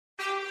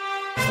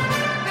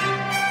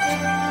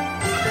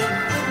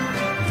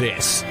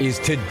This is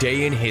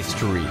Today in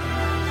History,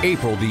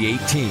 April the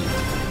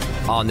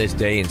 18th. On this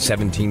day in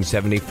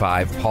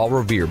 1775, Paul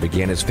Revere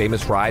began his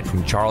famous ride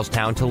from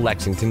Charlestown to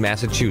Lexington,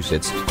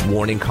 Massachusetts,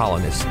 warning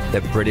colonists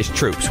that British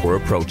troops were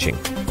approaching.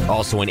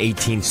 Also in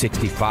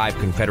 1865,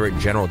 Confederate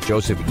General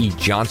Joseph E.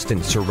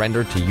 Johnston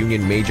surrendered to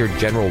Union Major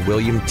General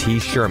William T.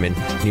 Sherman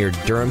near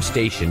Durham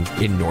Station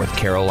in North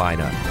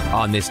Carolina.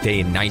 On this day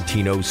in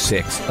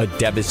 1906, a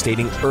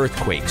devastating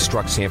earthquake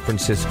struck San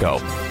Francisco,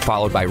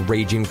 followed by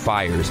raging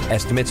fires.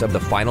 Estimates of the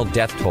final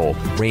death toll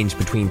ranged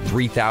between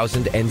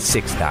 3,000 and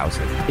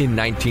 6,000. In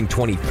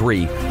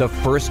 1923, the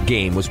first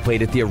game was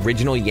played at the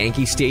original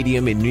Yankee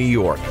Stadium in New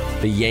York.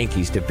 The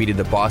Yankees defeated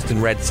the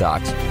Boston Red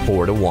Sox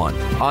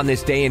 4-1. On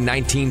this day in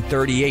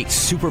 1938,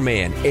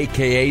 Superman,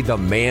 a.k.a. the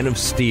Man of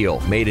Steel,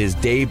 made his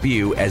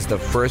debut as the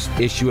first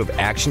issue of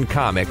Action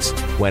Comics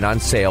went on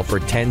sale for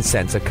 10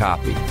 cents a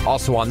copy.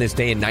 Also on this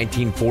day in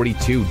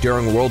 1942,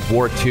 during World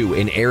War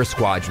II, an air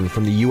squadron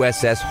from the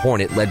USS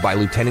Hornet led by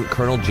Lieutenant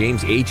Colonel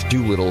James H.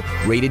 Doolittle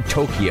raided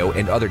Tokyo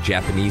and other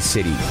Japanese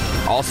cities.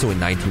 Also in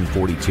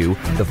 1942,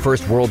 the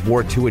first World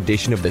War II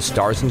edition of the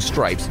Stars and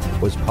Stripes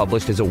was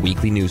published as a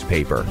weekly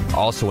nursepaper.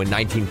 Also in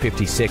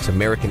 1956,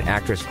 American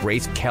actress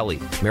Grace Kelly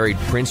married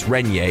Prince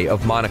Renier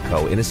of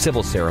Monaco in a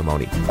civil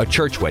ceremony. A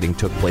church wedding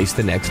took place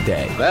the next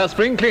day. There's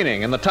spring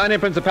cleaning in the tiny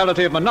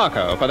Principality of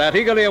Monaco for that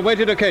eagerly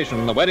awaited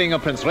occasion, the wedding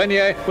of Prince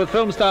Renier with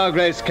film star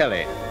Grace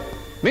Kelly.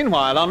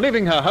 Meanwhile, on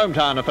leaving her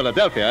hometown of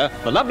Philadelphia,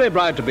 the lovely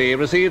bride-to-be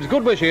receives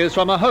good wishes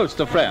from a host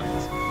of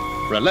friends.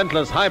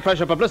 Relentless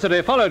high-pressure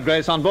publicity followed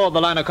Grace on board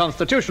the liner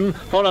Constitution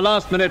for a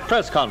last-minute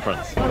press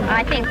conference.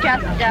 I think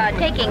just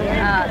taking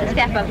the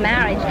step of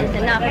marriage is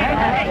enough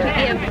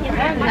to give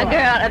a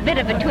girl a bit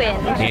of a twin.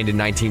 And in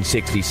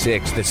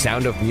 1966, The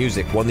Sound of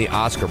Music won the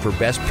Oscar for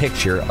Best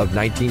Picture of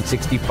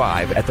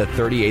 1965 at the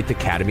 38th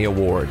Academy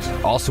Awards.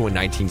 Also in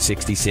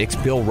 1966,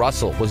 Bill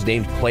Russell was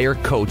named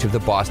player-coach of the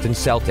Boston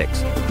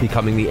Celtics,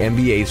 becoming the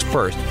NBA's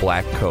first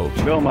black coach.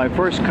 Bill, my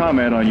first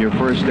comment on your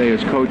first day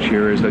as coach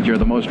here is that you're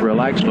the most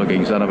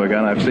relaxed-looking son of a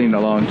gun I've seen in a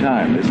long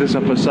time. Is this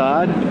a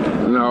facade?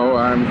 No,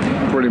 I'm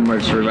pretty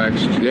much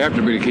relaxed. You have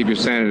to be to keep your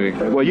sanity.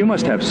 Well, you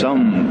must have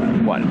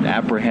some,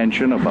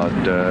 apprehension about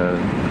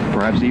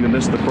perhaps even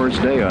this the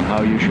first day on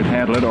how you should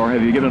handle it, or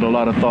have you given it a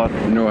lot of thought?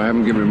 No, I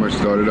haven't given it much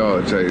thought at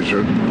all, to tell you the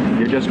truth.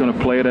 You're just going to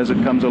play it as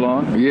it comes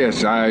along?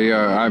 Yes,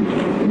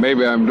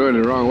 maybe I'm doing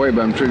it the wrong way,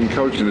 but I'm treating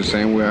coaching the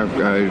same way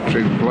I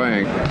treat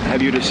playing.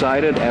 Have you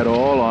decided at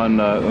all on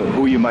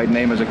who you might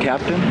name as a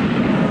captain?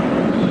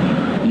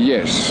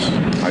 Yes.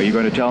 Are you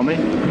going to tell me?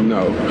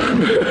 No.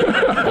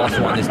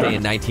 Also on this day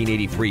in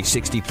 1983,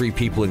 63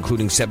 people,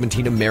 including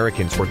 17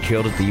 Americans, were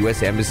killed at the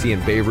U.S. Embassy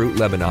in Beirut,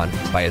 Lebanon,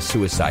 by a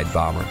suicide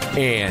bomber.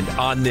 And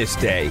on this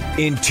day,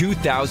 in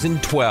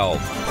 2012,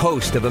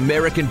 host of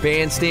American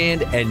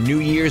Bandstand and New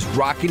Year's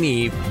Rockin'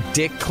 Eve,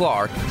 Dick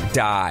Clark,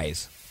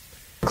 dies.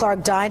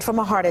 Clark died from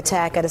a heart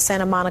attack at a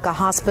Santa Monica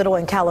hospital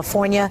in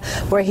California,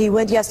 where he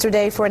went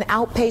yesterday for an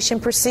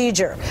outpatient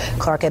procedure.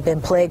 Clark had been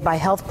plagued by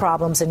health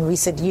problems in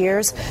recent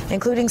years,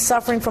 including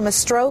suffering from a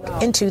stroke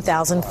in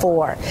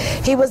 2004.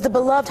 He was the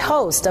beloved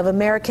host of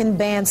American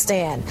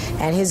Bandstand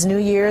and his New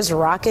Year's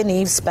Rockin'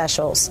 Eve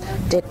specials.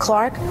 Dick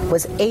Clark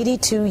was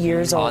 82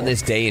 years old. On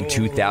this day in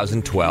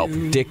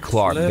 2012, Dick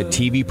Clark, the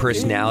TV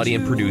personality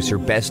and producer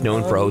best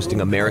known for hosting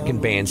American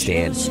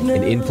Bandstand,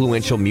 an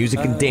influential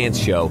music and dance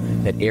show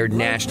that aired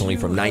nationally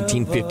from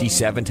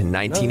 1957 to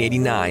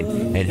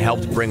 1989 and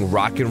helped bring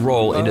rock and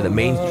roll into the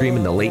mainstream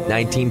in the late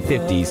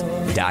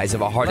 1950s, dies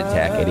of a heart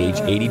attack at age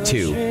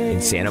 82 in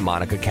Santa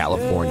Monica,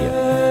 California.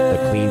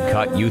 The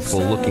clean-cut,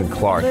 youthful-looking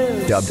Clark,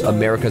 dubbed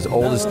America's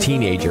oldest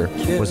teenager,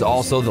 was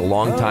also the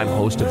longtime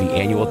host of the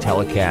annual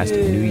telecast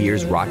New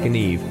Year's Rockin'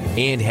 Eve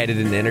and headed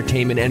an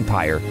entertainment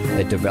empire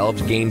that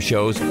developed game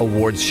shows,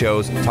 awards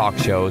shows, talk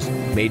shows,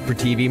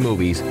 made-for-TV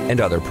movies,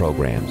 and other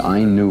programs.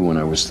 I knew when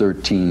I was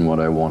 13 what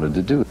I wanted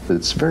to do.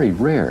 It's very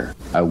rare.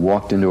 I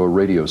walked into a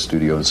radio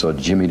studio and saw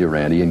Jimmy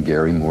Durante and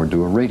Gary Moore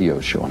do a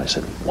radio show, and I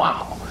said,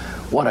 wow.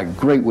 What a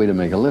great way to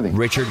make a living.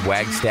 Richard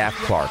Wagstaff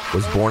Clark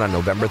was born on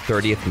November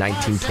 30th,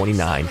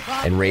 1929,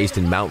 and raised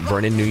in Mount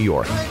Vernon, New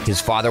York. His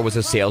father was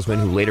a salesman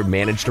who later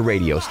managed a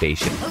radio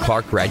station.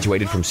 Clark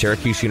graduated from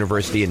Syracuse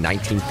University in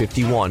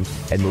 1951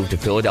 and moved to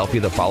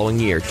Philadelphia the following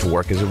year to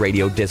work as a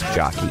radio disc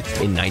jockey.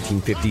 In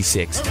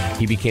 1956,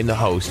 he became the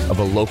host of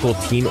a local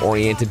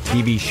teen-oriented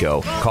TV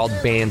show called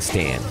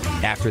Bandstand,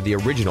 after the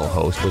original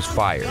host was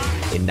fired.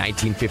 In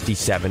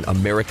 1957,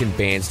 American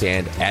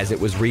Bandstand, as it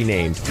was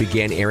renamed,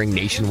 began airing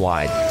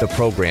nationwide. The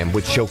program,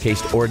 which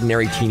showcased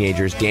ordinary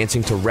teenagers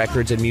dancing to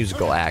records and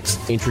musical acts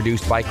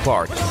introduced by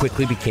Clark,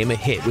 quickly became a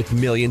hit with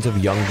millions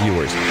of young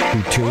viewers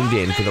who tuned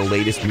in for the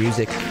latest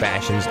music,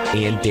 fashions,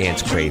 and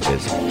dance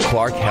crazes.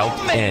 Clark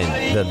helped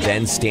end the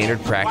then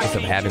standard practice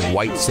of having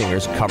white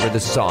singers cover the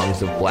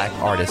songs of black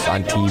artists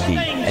on TV,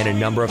 and a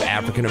number of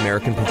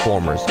African-American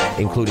performers,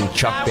 including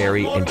Chuck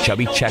Berry and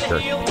Chubby Checker,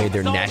 made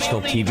their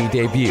national TV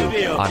debut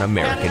on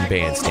American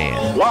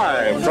Bandstand.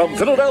 Live from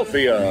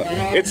Philadelphia,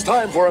 it's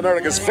time for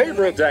America's favorite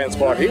favorite dance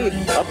party,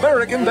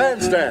 American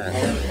Bandstand.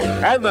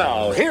 And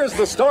now, here's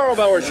the star of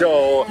our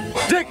show,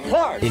 Dick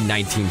Clark. In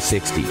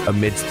 1960,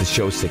 amidst the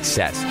show's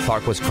success,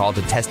 Clark was called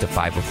to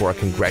testify before a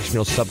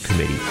congressional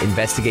subcommittee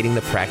investigating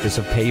the practice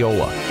of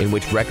payola, in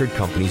which record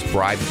companies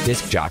bribed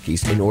disc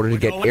jockeys in order to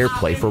get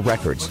airplay for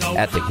records.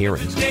 At the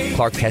hearings,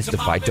 Clark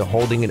testified to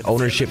holding an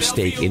ownership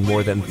stake in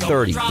more than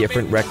 30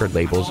 different record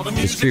labels,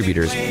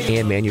 distributors,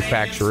 and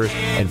manufacturers,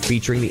 and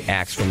featuring the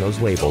acts from those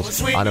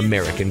labels on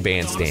American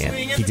Bandstand.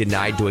 He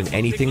denied doing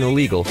anything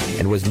illegal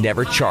and was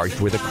never charged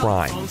with a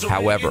crime.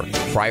 However,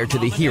 prior to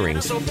the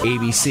hearings,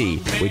 ABC,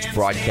 which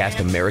broadcast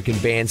American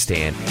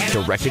Bandstand,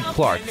 directed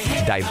Clark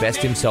to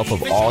divest himself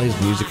of all his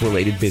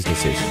music-related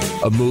businesses,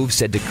 a move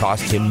said to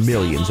cost him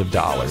millions of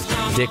dollars.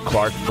 Dick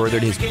Clark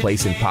furthered his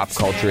place in pop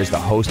culture as the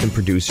host and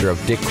producer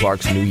of Dick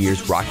Clark's New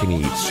Year's Rockin'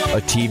 Eve,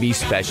 a TV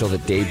special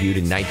that debuted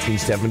in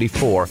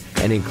 1974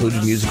 and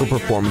included musical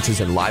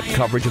performances and live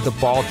coverage of the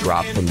ball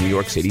drop from New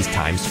York City's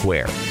Times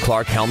Square.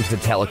 Clark helmed the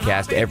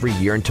telecast every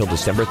year until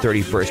December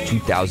 31st,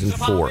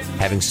 2004,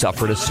 having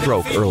suffered a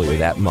stroke earlier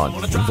that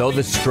month. Though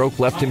the stroke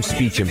left him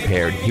speech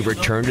impaired, he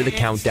returned to the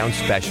Countdown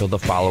special the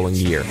following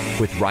year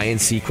with Ryan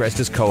Seacrest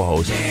as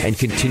co-host and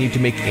continued to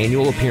make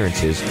annual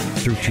appearances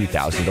through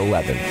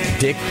 2011.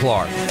 Dick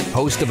Clark,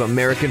 host of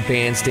American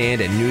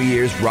Bandstand and New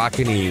Year's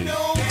Rockin' Eve,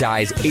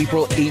 dies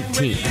April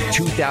 18,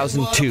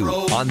 2002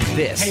 on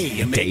this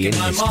day in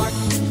history.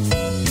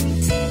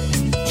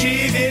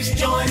 Gee, this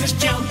joint is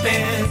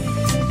jumping.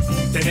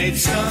 They made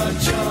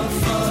such a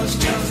fuss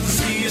just to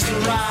see us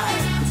ride.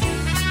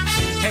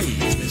 Hey,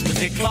 it's Mr.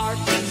 Dick Clark.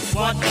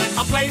 What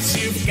a place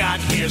you've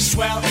got here.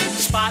 Swell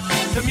spot.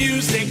 The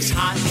music's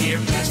hot here.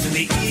 West and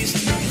the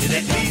east. And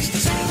at least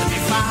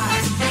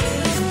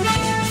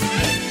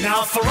 75.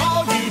 Now for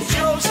all you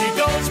Joes, here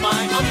goes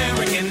my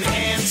American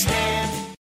Handstand.